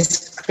also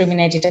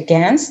discriminated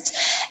against.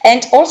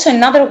 And also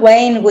another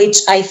way in which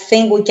I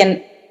think we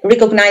can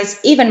recognize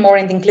even more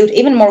and include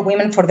even more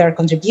women for their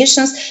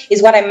contributions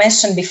is what I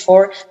mentioned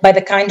before, by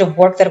the kind of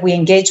work that we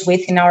engage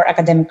with in our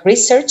academic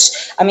research.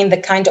 I mean,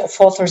 the kind of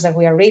authors that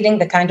we are reading,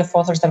 the kind of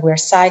authors that we are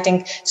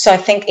citing. So I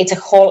think it's a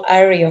whole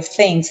area of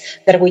things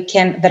that we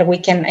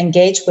can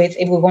engage with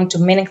if we want to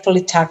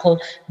meaningfully tackle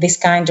this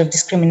kind of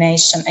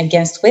discrimination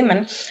against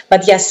women.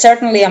 But yes,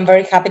 certainly I'm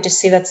very happy to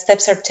see that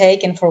steps are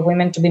taken for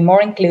women to be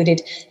more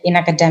included in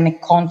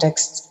academic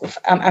contexts.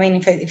 I mean,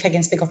 if I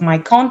can speak of my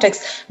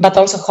context, but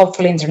also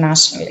hopefully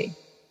internationally.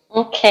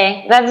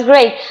 Okay, that's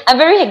great. I'm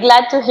very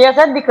glad to hear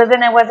that, because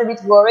then I was a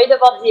bit worried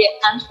about the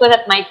answer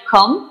that might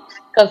come,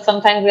 because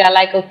sometimes we are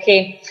like,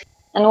 okay.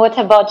 And what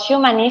about you,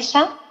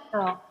 Manisha?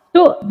 Oh.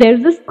 So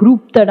there's this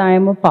group that I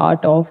am a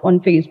part of on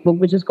Facebook,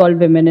 which is called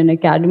Women in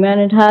Academia,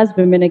 and it has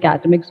women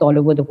academics all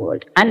over the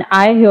world. And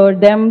I hear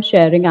them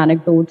sharing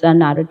anecdotes and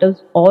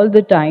narratives all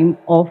the time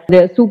of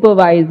their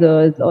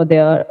supervisors or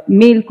their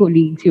male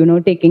colleagues,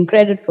 taking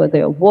credit for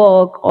their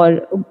work,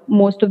 or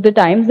most of the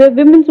times their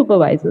women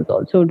supervisors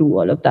also do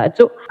all of that.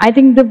 So I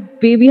think the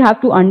way we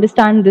have to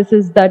understand this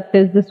is that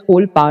there's this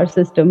whole power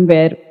system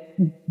where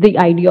the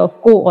idea of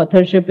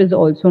co-authorship is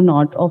also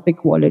not of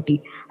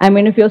equality. I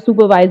mean, if your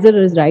supervisor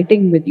is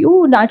writing with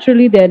you,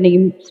 naturally their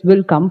names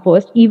will come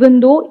first, even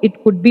though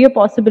it could be a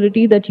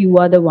possibility that you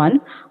are the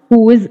one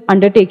who is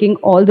undertaking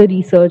all the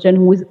research and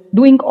who is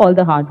doing all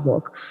the hard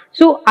work.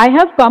 So I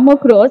have come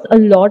across a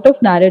lot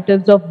of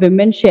narratives of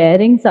women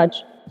sharing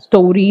such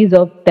stories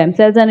of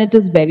themselves, and it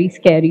is very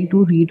scary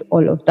to read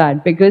all of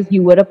that, because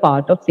you were a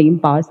part of same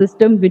power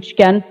system which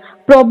can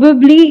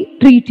probably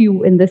treat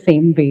you in the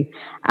same way.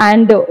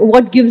 And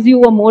what gives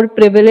you a more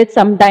privilege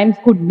sometimes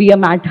could be a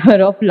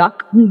matter of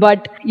luck,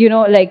 but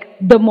like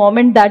the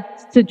moment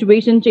that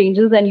situation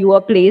changes and you are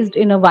placed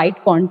in a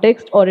white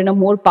context or in a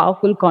more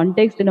powerful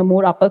context, in a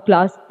more upper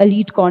class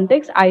elite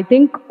context, I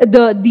think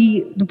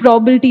the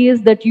probability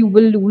is that you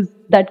will lose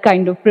that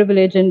kind of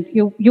privilege, and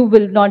you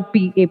will not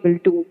be able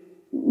to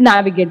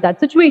navigate that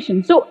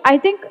situation. So I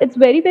think it's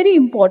very, very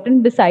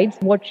important, besides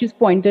what she's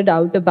pointed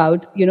out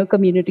about,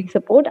 community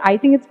support. I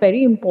think it's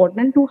very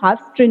important to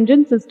have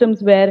stringent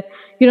systems where,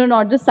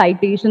 not just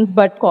citations,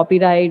 but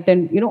copyright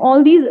and,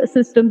 all these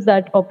systems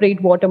that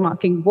operate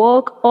watermarking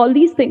work, all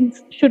these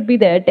things should be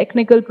there.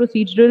 Technical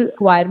procedural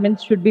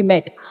requirements should be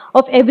met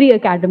of every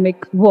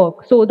academic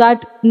work, so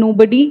that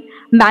nobody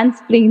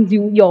mansplains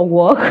your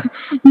work.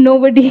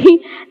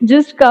 Nobody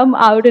just come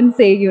out and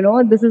say,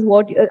 this is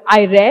what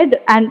I read,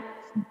 and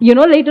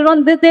later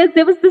on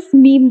there was this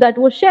meme that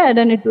was shared,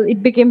 and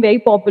it became very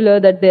popular,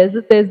 that there's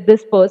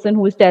this person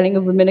who is telling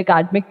a women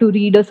academic to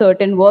read a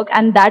certain work,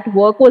 and that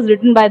work was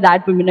written by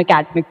that women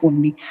academic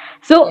only.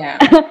 So yeah.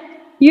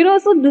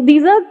 So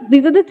these are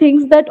the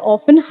things that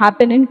often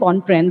happen in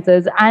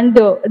conferences, and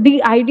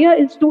the idea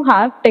is to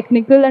have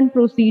technical and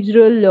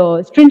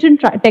procedural stringent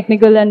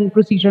technical and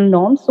procedural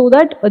norms, so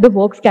that the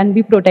works can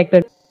be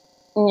protected.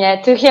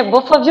 Yeah, to hear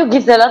both of you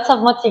gives a lot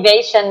of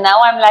motivation. Now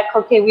I'm like,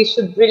 okay, we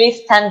should really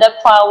stand up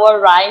for our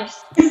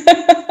rights.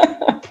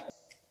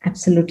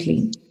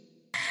 Absolutely.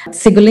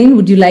 Sigolene,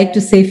 would you like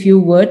to say a few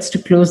words to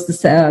close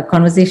this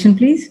conversation,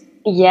 please?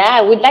 Yeah,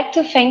 I would like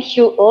to thank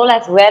you all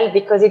as well,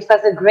 because it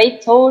was a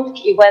great talk.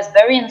 It was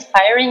very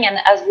inspiring. And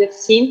as we've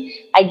seen,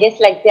 I guess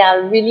there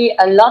are really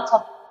a lot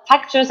of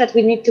factors that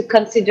we need to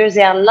consider.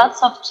 There are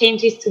lots of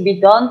changes to be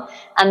done,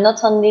 and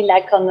not only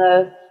on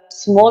a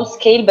small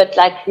scale, but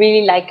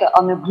really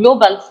on a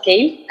global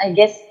scale. I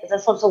guess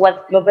that's also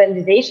what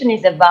globalization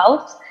is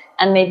about,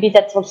 and maybe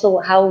that's also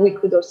how we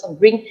could also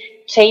bring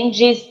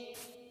changes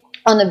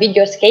on a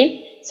bigger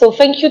scale. So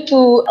thank you to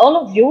all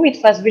of you.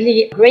 It was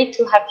really great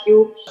to have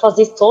you for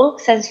this talk.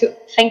 Thank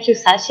you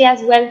Sashi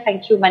as well.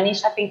 Thank you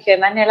Manisha. Thank you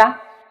Emanuela.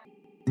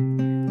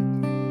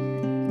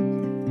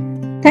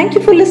 Thank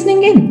you for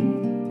listening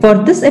in. For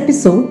this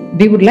episode,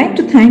 we would like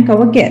to thank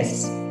our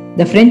guests,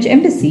 the French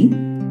Embassy,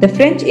 the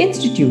French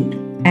Institute,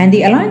 and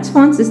the Alliance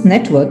Francaise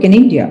Network in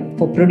India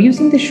for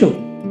producing the show.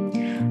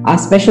 Our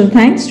special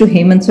thanks to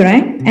Hemant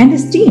Surang and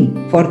his team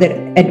for their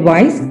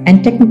advice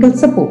and technical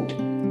support.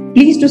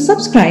 Please do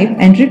subscribe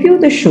and review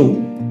the show,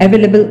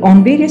 available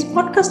on various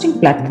podcasting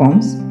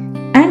platforms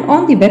and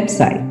on the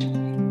website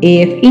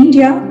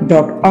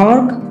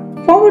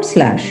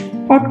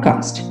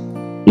afindia.org/podcast.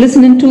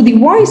 Listen into the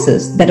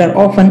voices that are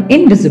often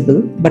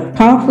invisible but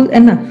powerful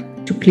enough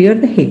to clear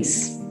the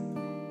haze.